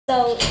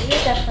So you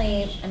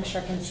definitely, I'm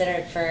sure,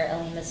 considered for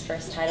Alima's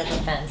first title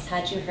defense.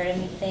 Had you heard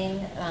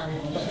anything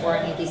before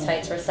any of these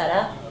fights were set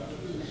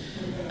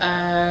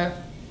up?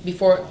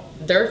 Before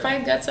their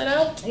fight got set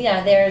up?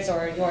 Yeah, theirs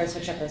or yours,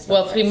 whichever is.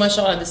 Well, pretty much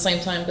all at the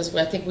same time, because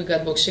I think we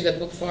got booked. She got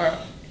booked for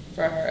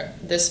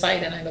this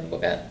fight, and I got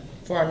booked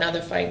for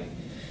another fight,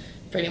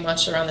 pretty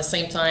much around the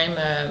same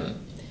time.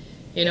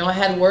 You know, I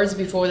had words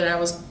before that I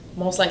was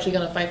most likely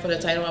going to fight for the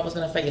title. I was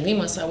going to fight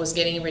Lima, so I was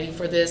getting ready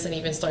for this and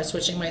even start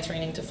switching my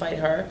training to fight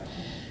her.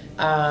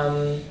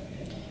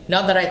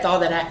 Not that I thought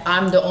that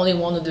I'm the only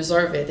one who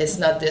deserved it. It's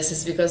not this.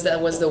 It's because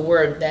that was the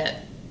word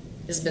that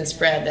has been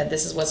spread, that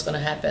this is what's going to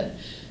happen.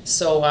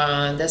 So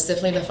that's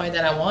definitely the fight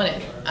that I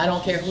wanted. I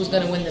don't care who's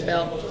going to win the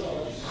belt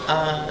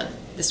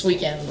this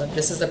weekend, but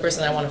this is the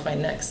person I want to fight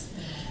next.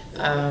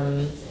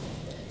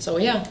 So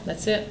yeah,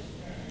 that's it.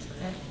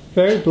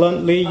 Very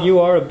bluntly,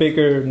 you are a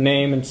bigger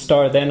name and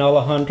star than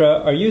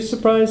Alejandra. Are you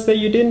surprised that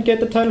you didn't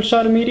get the title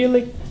shot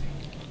immediately?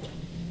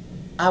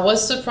 I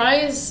was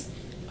surprised,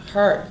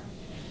 her.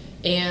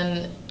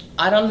 And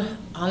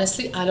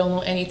honestly, I don't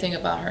know anything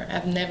about her.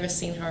 I've never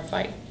seen her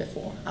fight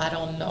before. I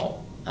don't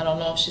know. I don't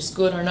know if she's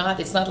good or not.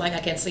 It's not like I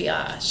can say,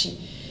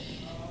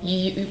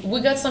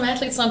 we got some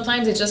athletes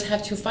sometimes, they just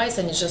have 2 fights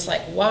and it's just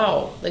like,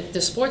 wow, like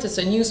the sport, it's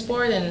a new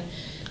sport, and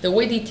the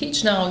way they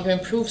teach now, you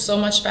improve so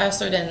much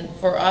faster than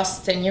for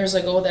us 10 years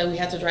ago that we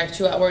had to drive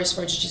 2 hours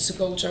for a jiu-jitsu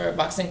coach or a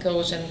boxing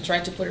coach and try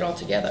to put it all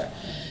together.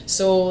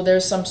 So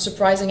there's some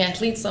surprising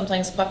athletes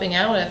sometimes popping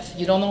out if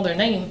you don't know their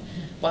name,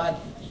 but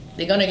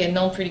they're gonna get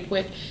known pretty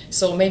quick.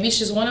 So maybe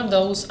she's one of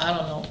those, I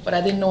don't know, but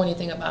I didn't know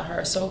anything about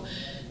her. So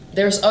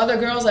there's other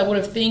girls I would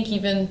have think,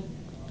 even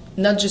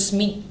not just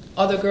me,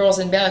 other girls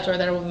in Bellator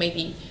that I would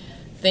maybe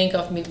think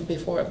of me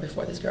before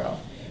this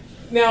girl.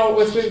 Now,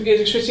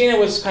 Kristina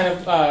was kind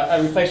of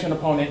a replacement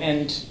opponent,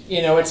 and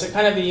you know it's a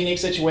kind of a unique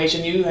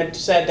situation. You had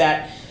said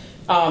that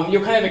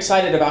you're kind of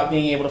excited about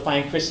being able to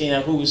find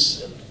Kristina,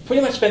 who's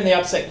pretty much been the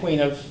upset queen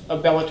of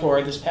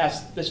Bellator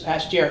this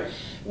past year.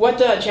 What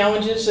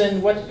challenges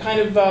and what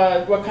kind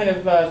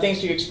of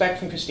things do you expect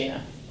from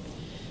Kristina?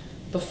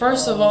 But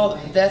first of all,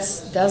 that's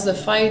the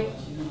fight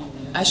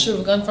I should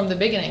have gone from the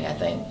beginning. I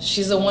think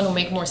she's the one who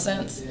makes more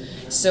sense.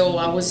 So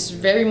I was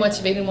very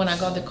motivated when I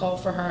got the call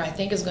for her. I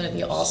think it's going to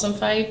be an awesome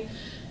fight.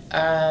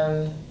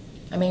 I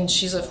mean,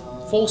 she's a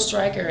full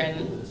striker,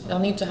 and I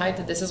don't need to hide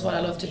that this is what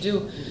I love to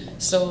do.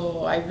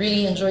 So I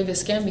really enjoyed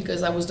this camp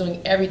because I was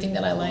doing everything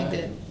that I like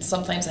that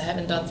sometimes I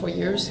haven't done for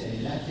years.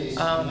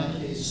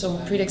 So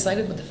I'm pretty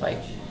excited with the fight.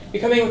 You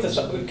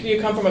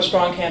come from a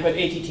strong camp at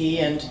ATT,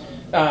 and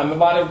a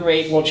lot of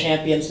great world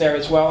champions there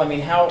as well. I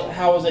mean,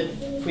 how was it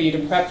for you to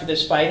prep for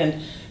this fight?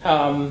 And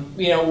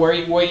you know,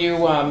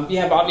 you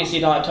have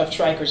obviously a lot of tough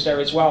strikers there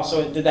as well,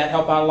 so did that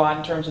help out a lot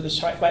in terms of this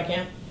fight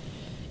camp?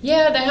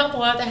 Yeah, that helped a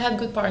lot. I had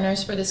good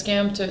partners for this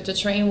camp to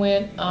train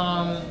with.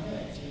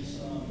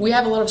 We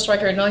have a lot of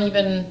strikers not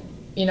even,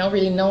 you know,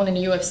 really known in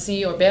the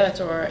UFC or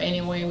Bellator.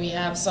 Anyway, we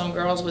have some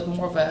girls with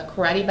more of a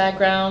karate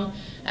background.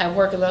 I've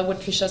worked a lot with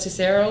Trisha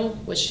Cicero,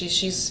 which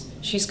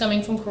she's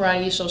coming from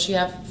karate, so she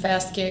have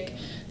fast kick.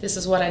 This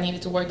is what I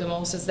needed to work the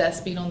most, is that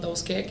speed on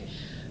those kick.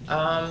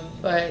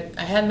 But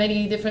I had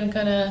many different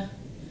kind of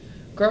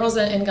girls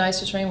and guys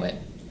to train with.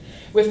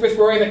 With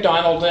Rory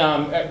McDonald,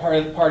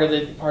 part of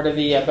the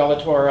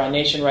Bellator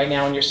nation right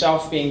now, and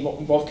yourself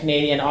being both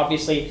Canadian,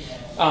 obviously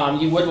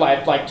you would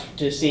like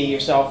to see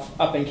yourself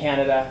up in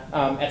Canada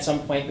at some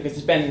point, because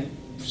it's been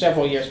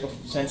several years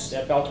since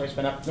Bellator's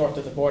been up north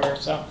of the border.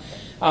 So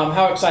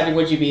how excited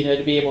would you be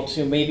to be able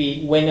to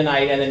maybe win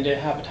tonight and then to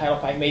have a title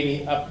fight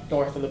maybe up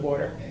north of the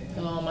border?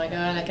 Oh my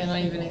God, I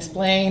cannot even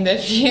explain that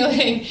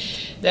feeling.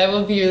 That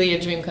would be really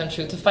a dream come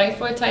true. To fight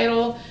for a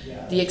title,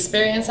 the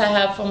experience I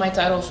have for my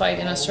title fight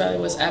in Australia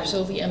was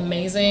absolutely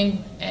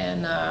amazing.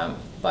 And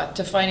but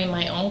to fight in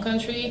my own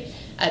country,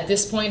 at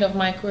this point of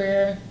my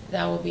career,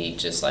 that would be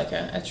just like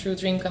a true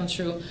dream come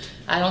true.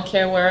 I don't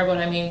care where, but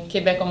I mean,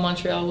 Quebec or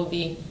Montreal will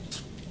be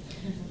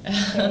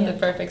the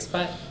perfect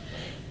spot.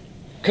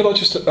 Could I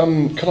just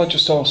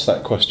ask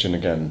that question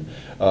again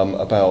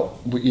about,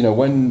 you know,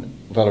 when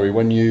Valerie,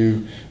 when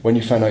you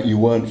found out you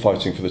weren't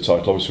fighting for the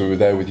title, obviously we were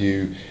there with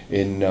you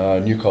in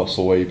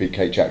Newcastle where you beat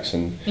Kate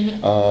Jackson,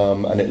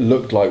 and it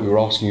looked like we were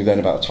asking you then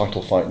about a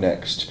title fight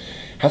next.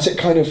 Has it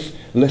kind of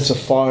lit a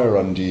fire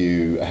under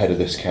you ahead of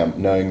this camp,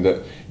 knowing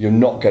that you're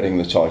not getting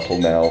the title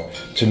now,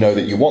 to know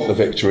that you want the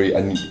victory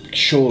and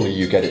surely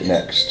you get it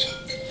next?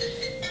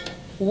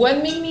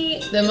 What made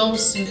me the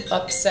most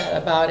upset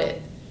about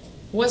it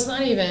was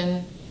not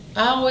even,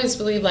 I always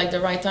believe like the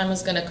right time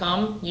is gonna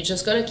come, you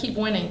just gotta keep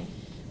winning.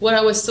 What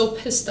I was so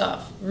pissed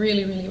off,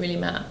 really, really, really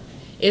mad,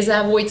 is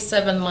I've waited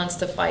 7 months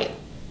to fight,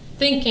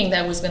 thinking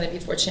that was gonna be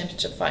for a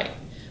championship fight.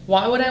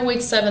 Why would I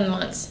wait 7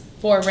 months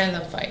for a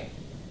random fight?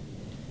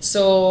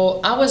 So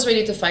I was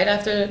ready to fight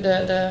after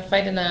the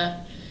fight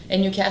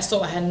in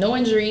Newcastle. I had no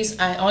injuries.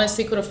 I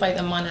honestly could have fought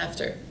a month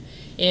after.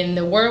 And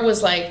the word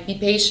was like, be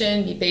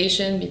patient, be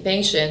patient, be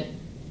patient.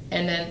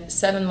 And then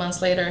 7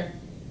 months later,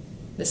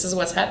 this is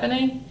what's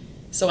happening.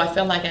 So I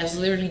felt like I was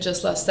literally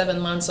just lost 7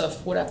 months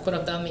of what I could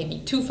have done, maybe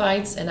 2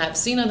 fights, and I've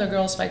seen other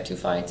girls fight 2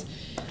 fights.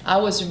 I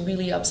was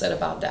really upset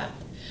about that.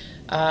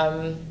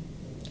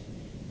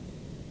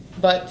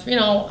 But, you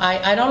know,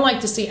 I don't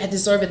like to say I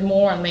deserve it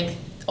more. I mean,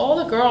 all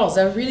the girls,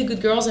 there are really good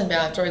girls in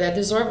Bellator that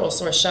deserve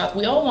also a shot.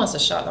 We all want a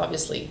shot,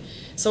 obviously.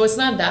 So it's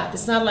not that.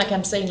 It's not like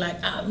I'm saying,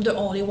 like, I'm the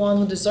only one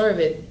who deserve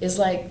it. It's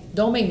like,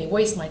 don't make me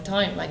waste my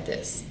time like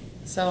this.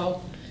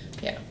 So,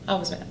 yeah, I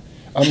was mad.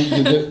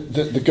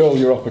 The girl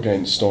you're up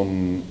against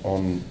on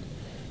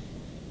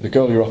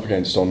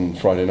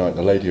Friday night,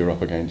 the lady you're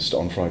up against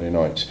on Friday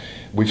night,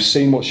 we've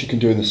seen what she can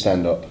do in the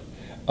stand-up.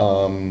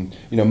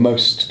 You know,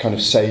 most kind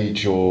of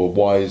sage or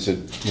wise,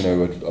 you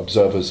know,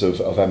 observers of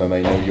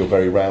MMA know you're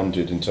very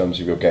rounded in terms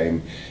of your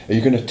game. Are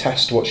you going to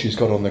test what she's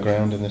got on the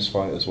ground in this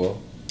fight as well?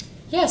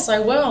 Yes, I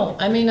will.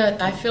 I mean,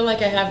 I feel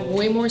like I have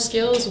way more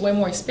skills, way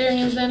more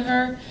experience than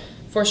her.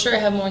 For sure, I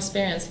have more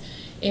experience.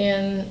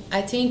 And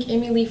I think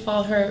Emily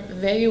fought her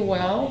very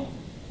well.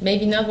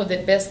 Maybe not with the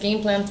best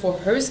game plan for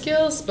her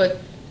skills, but,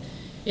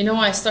 you know,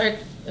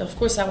 of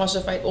course, I watched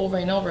the fight over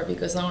and over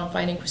because now I'm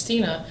fighting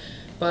Kristina.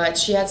 But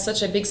she had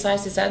such a big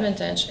size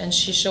disadvantage, and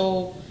she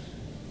showed,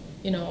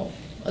 you know,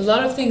 a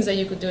lot of things that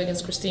you could do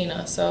against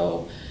Kristina.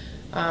 So,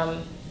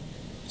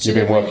 you've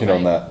been working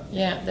on that.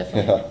 Yeah,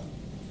 definitely. Yeah.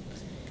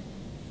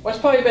 What's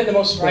probably been the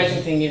most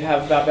surprising thing you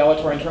have about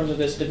Bellator in terms of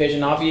this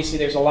division? Obviously,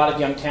 there's a lot of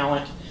young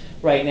talent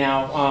right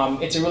now.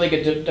 It's a really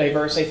good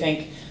diverse, I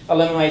think.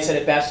 Elimelei said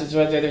it best, is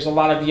whether there's a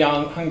lot of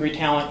young, hungry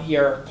talent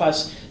here.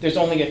 Plus, there's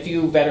only a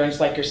few veterans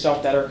like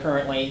yourself that are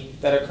currently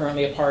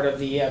a part of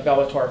the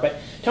Bellator. But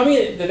tell me,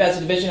 as a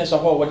division as a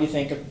whole, what do you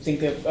think of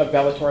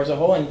Bellator as a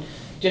whole, and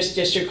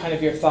just your kind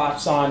of your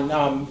thoughts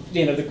on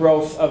you know, the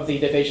growth of the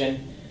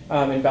division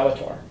in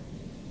Bellator?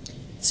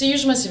 It's a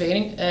huge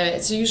motivating.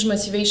 It's a huge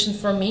motivation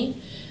for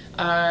me.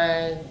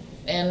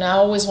 And I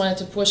always wanted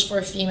to push for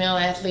a female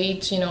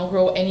athlete, you know,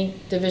 grow any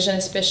division,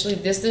 especially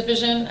this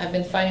division. I've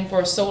been fighting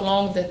for so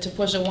long to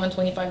push the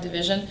 125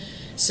 division.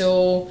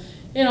 So,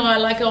 you know, I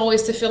like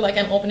always to feel like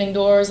I'm opening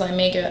doors. I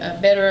make a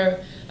better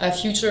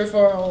future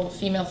for all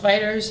female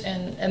fighters,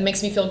 and it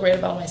makes me feel great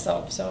about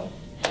myself. So,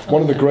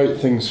 one of the great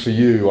things for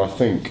you, I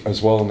think,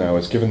 as well now,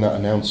 is given that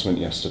announcement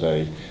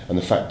yesterday and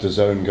the fact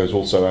DAZN goes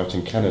also out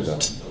in Canada.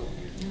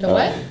 The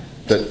what?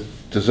 That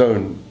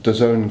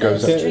DAZN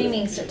goes out.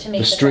 Streaming to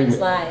make the fights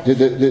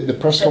live. The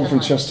press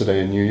conference yesterday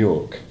in New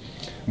York,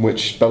 in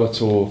which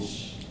Bellator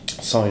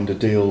signed a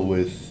deal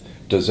with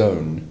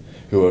DAZN,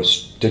 who are a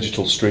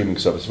digital streaming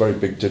service, a very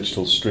big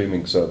digital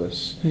streaming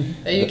service.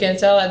 You can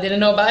tell I didn't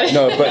know about it.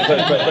 No, but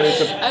it's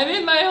a... I'm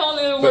in my whole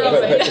little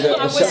world right now.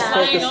 I was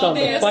flying all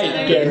day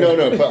yesterday.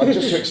 No, but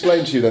just to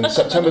explain to you then,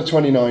 September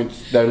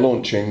 29th, they're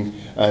launching,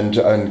 and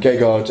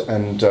Gegard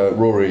and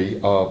Rory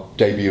are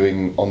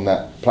debuting on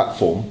that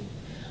platform.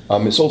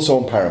 It's also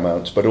on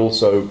Paramount, but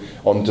also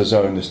on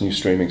DAZN, this new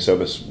streaming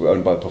service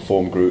owned by the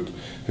Perform Group,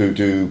 who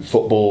do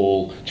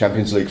football,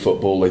 Champions League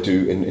football. They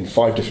do in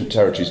 5 different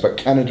territories, but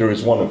Canada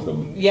is one of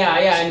them. Yeah,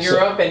 and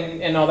Europe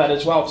and all that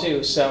as well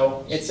too.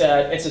 So it's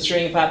a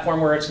streaming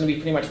platform where it's going to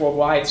be pretty much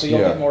worldwide. So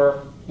you'll get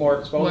more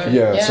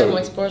exposure. More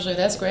exposure.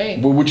 That's great.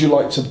 Well, would you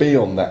like to be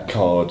on that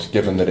card,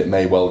 given that it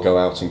may well go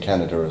out in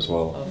Canada as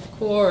well? Of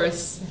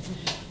course,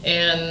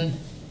 and.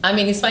 I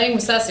mean, he's fighting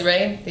with Sassy,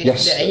 right?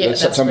 Yes,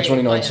 September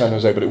 29th, San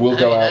Jose, but it will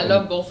go out. I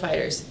love both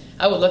fighters.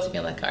 I would love to be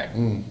on that card.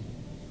 And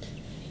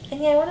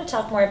yeah, I want to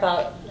talk more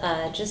about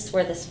just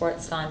where the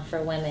sport's gone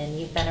for women.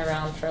 You've been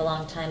around for a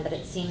long time, but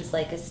it seems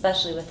like,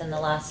 especially within the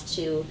last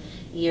 2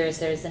 years,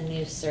 there's a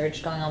new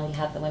surge going on. We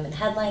have the women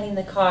headlining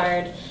the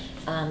card,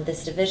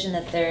 this division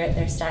that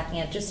they're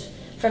stacking up. Just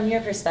from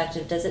your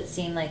perspective, does it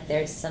seem like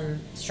there's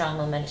some strong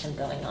momentum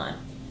going on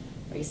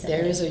recently?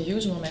 There is a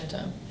huge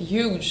momentum,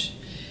 huge.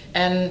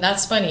 And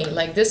that's funny,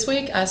 like this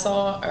week I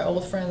saw our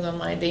old friend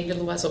online, David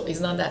Loiseau. He's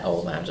not that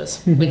old, I'm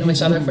just, we know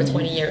each other for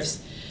 20 years.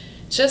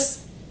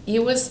 He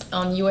was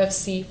on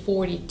UFC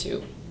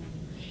 42.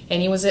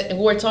 And we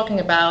were talking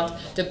about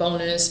the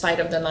bonus, fight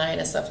of the night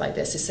and stuff like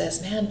this. He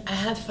says, man, I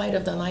had fight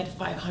of the night,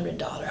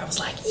 $500. I was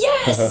like,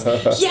 yes,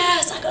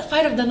 yes, I got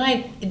fight of the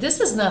night. This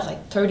is not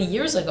like 30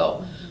 years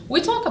ago.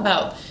 We talk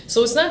about,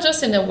 so it's not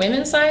just in the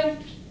women's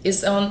side,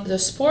 it's on, the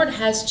sport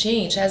has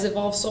changed, has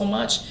evolved so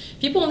much.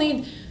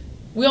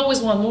 We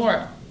always want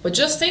more, but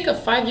just think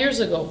of 5 years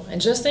ago, and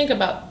just think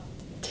about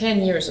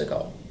 10 years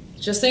ago.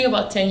 Just think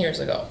about 10 years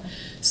ago.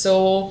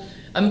 So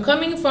I'm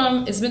coming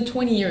from, it's been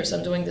 20 years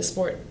I'm doing this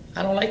sport.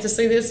 I don't like to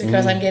say this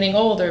because I'm getting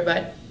older,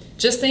 but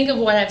just think of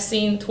what I've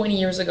seen 20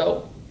 years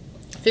ago,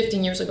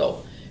 15 years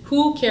ago.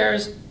 Who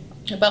cares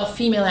about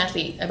female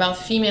athlete, about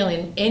female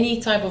in any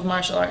type of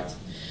martial arts?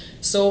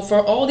 So for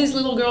all these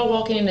little girls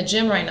walking in the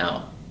gym right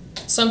now,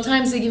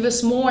 sometimes they give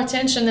us more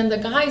attention than the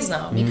guys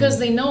now because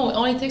they know it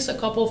only takes a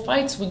couple of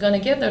fights, we're gonna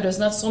get there. There's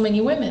not so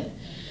many women.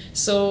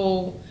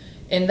 So,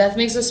 and that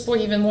makes the sport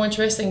even more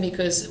interesting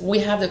because we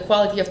have the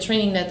quality of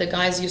training that the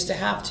guys used to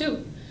have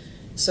too.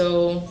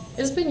 So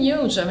it's been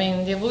huge. I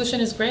mean, the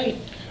evolution is great.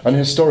 And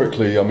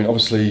historically, I mean,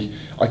 obviously,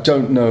 I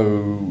don't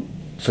know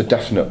for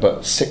definite,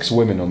 but 6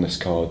 women on this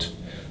card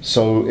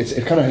So it's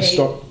kind of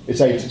historic.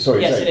 It's 8.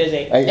 Sorry, Yes, it's 8. it is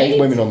 8. 8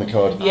 women on the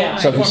card. Yeah.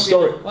 So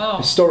Wow.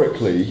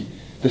 historically,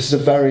 this is a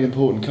very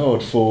important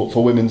card for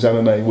women's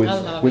MMA with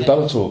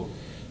Bellator.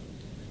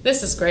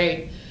 This is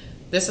great.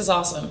 This is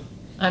awesome.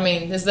 I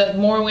mean, is that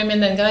more women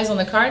than guys on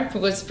the card?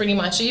 It's pretty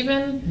much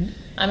even.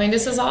 I mean,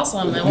 this is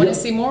awesome. I want to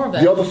see more of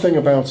that. The other thing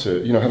about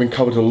it, you know, having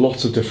covered a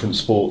lot of different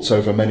sports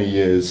over many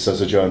years as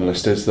a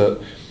journalist, is that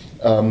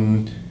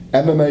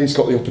MMA's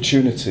got the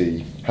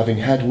opportunity, having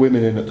had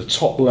women in at the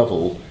top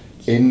level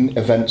in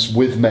events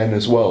with men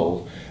as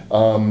well.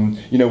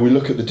 You know, we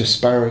look at the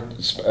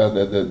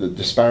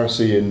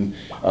disparity in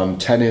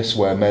tennis,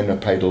 where men are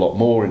paid a lot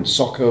more, in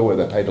soccer, where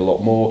they're paid a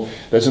lot more.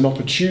 There's an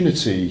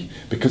opportunity,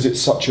 because it's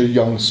such a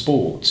young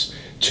sport,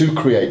 to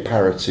create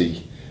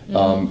parity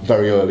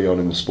very early on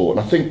in the sport.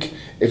 And I think,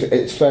 if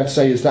it's fair to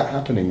say, is that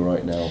happening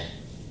right now?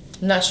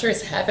 I'm not sure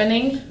it's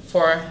happening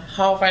for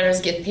how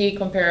fighters get paid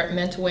compared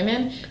men to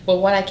women, but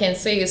what I can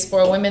say is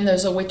for women,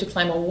 there's a way to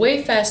climb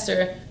way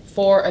faster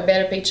for a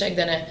better paycheck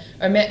than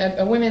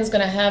a woman's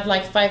gonna have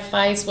like 5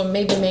 fights, but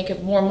maybe make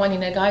more money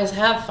than guys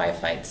have 5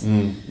 fights.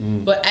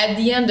 But at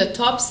the end, the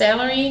top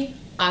salary,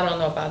 I don't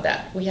know about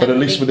that. But at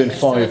least within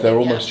 5, they're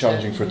almost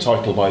challenging for a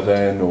title by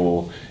then,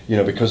 or, you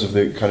know, because of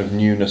the kind of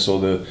newness,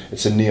 or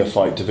it's a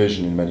neophyte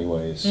division in many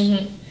ways.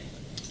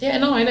 Yeah,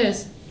 no, it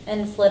is. And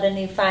it's lit a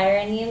new fire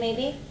in you,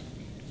 maybe?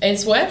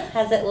 It's what?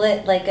 Has it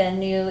lit like a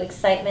new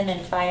excitement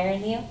and fire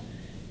in you?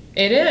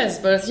 It is,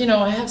 but you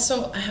know,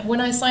 when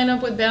I signed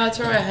up with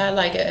Bellator, I had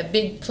like a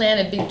big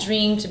plan, a big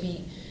dream to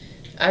be.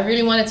 I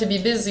really wanted to be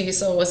busy,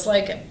 so it's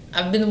like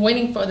I've been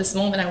waiting for this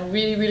moment. I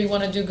really, really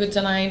want to do good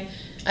tonight.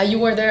 You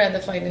were there at the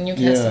fight in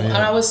Newcastle, and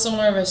I was so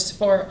nervous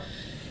for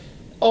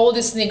all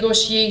this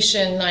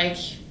negotiation, like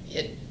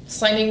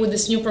signing with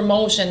this new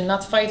promotion,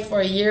 not fight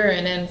for a year,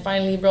 and then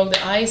finally broke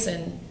the ice,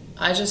 and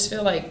I just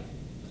feel like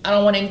I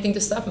don't want anything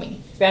to stop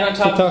me. Then on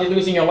top of you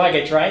losing your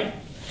luggage, right?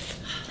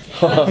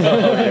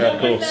 Yeah,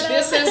 of course.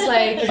 This is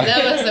like,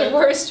 that was the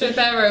worst trip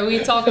ever. We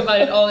talk about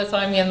it all the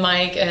time, me and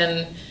Mike,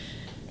 and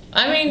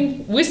I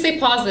mean, we stay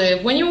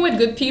positive. When you're with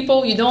good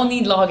people, you don't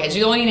need luggage,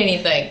 you don't need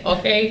anything,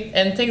 okay?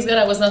 And thanks God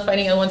I was not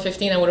fighting at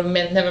 115, I would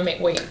have never make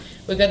weight.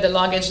 We got the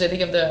luggage the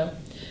day of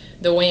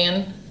the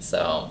weigh-in,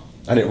 so.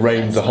 And it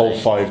rained the whole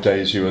 5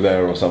 days you were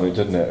there or something,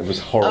 didn't it? It was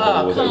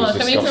horrible. Oh, come on,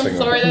 coming from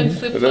Florida in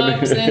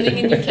flip-flops, ending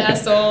in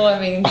Newcastle, I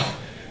mean.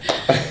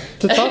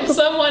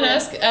 Someone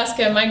asked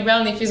Mike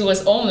Brown if he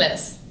was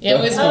homeless. He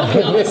was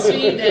walking on the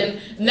street and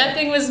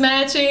nothing was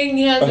matching.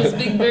 He has this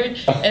big beard,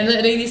 and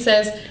the lady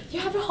says, "You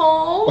have a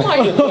home?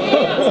 Are you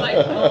okay?" I was like,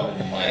 "Oh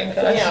my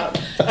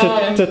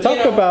gosh." To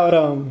talk about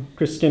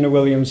Kristina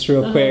Williams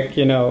real quick,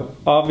 you know,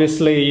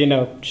 obviously, you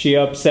know, she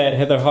upset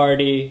Heather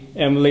Hardy,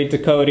 Emily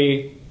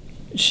Ducote.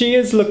 She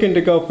is looking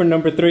to go for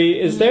number 3.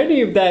 Is there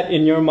any of that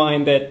in your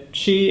mind, that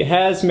she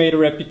has made a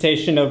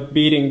reputation of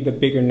beating the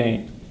bigger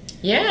name?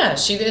 Yeah,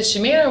 she did. She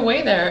made her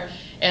way there,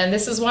 and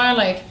this is why,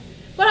 like,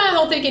 but I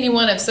don't think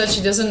anyone have said she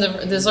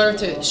doesn't deserve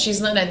to. She's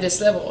not at this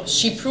level.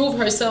 She proved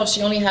herself.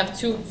 She only have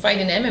 2 fight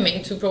in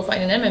MMA, 2 pro fight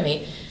in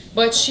MMA,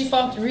 but she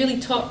fought really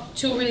tough,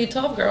 2 really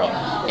tough girls.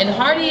 And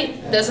Hardy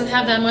doesn't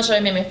have that much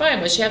MMA fight,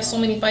 but she has so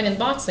many fight in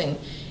boxing.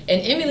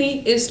 And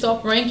Emily is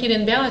top ranked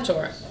in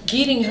Bellator.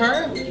 Beating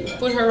her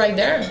put her right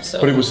there. So.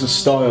 But it was the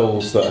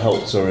styles that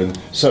helped her, and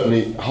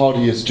certainly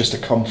Hardy is just a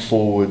come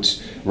forward,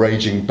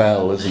 raging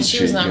bell, isn't she?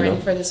 She was not ready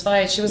for this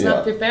fight. She was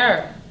not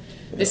prepared.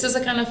 This is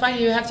the kind of fight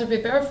you have to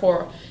prepare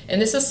for.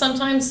 And this is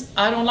sometimes,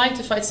 I don't like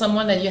to fight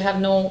someone that you have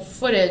no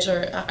footage,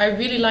 or I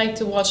really like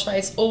to watch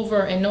fights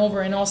over and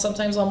over and over,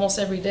 sometimes almost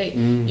every day.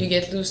 You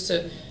get used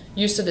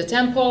to the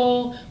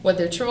tempo, what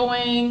they're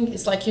throwing.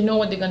 It's like you know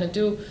what they're gonna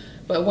do.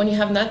 But when you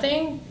have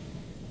nothing,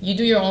 you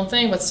do your own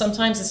thing, but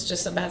sometimes it's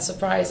just a bad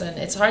surprise, and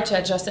it's hard to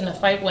adjust in a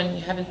fight when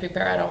you haven't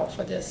prepared at all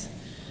for this.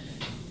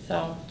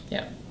 So,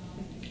 yeah.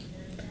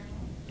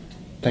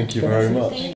 Thank you very much.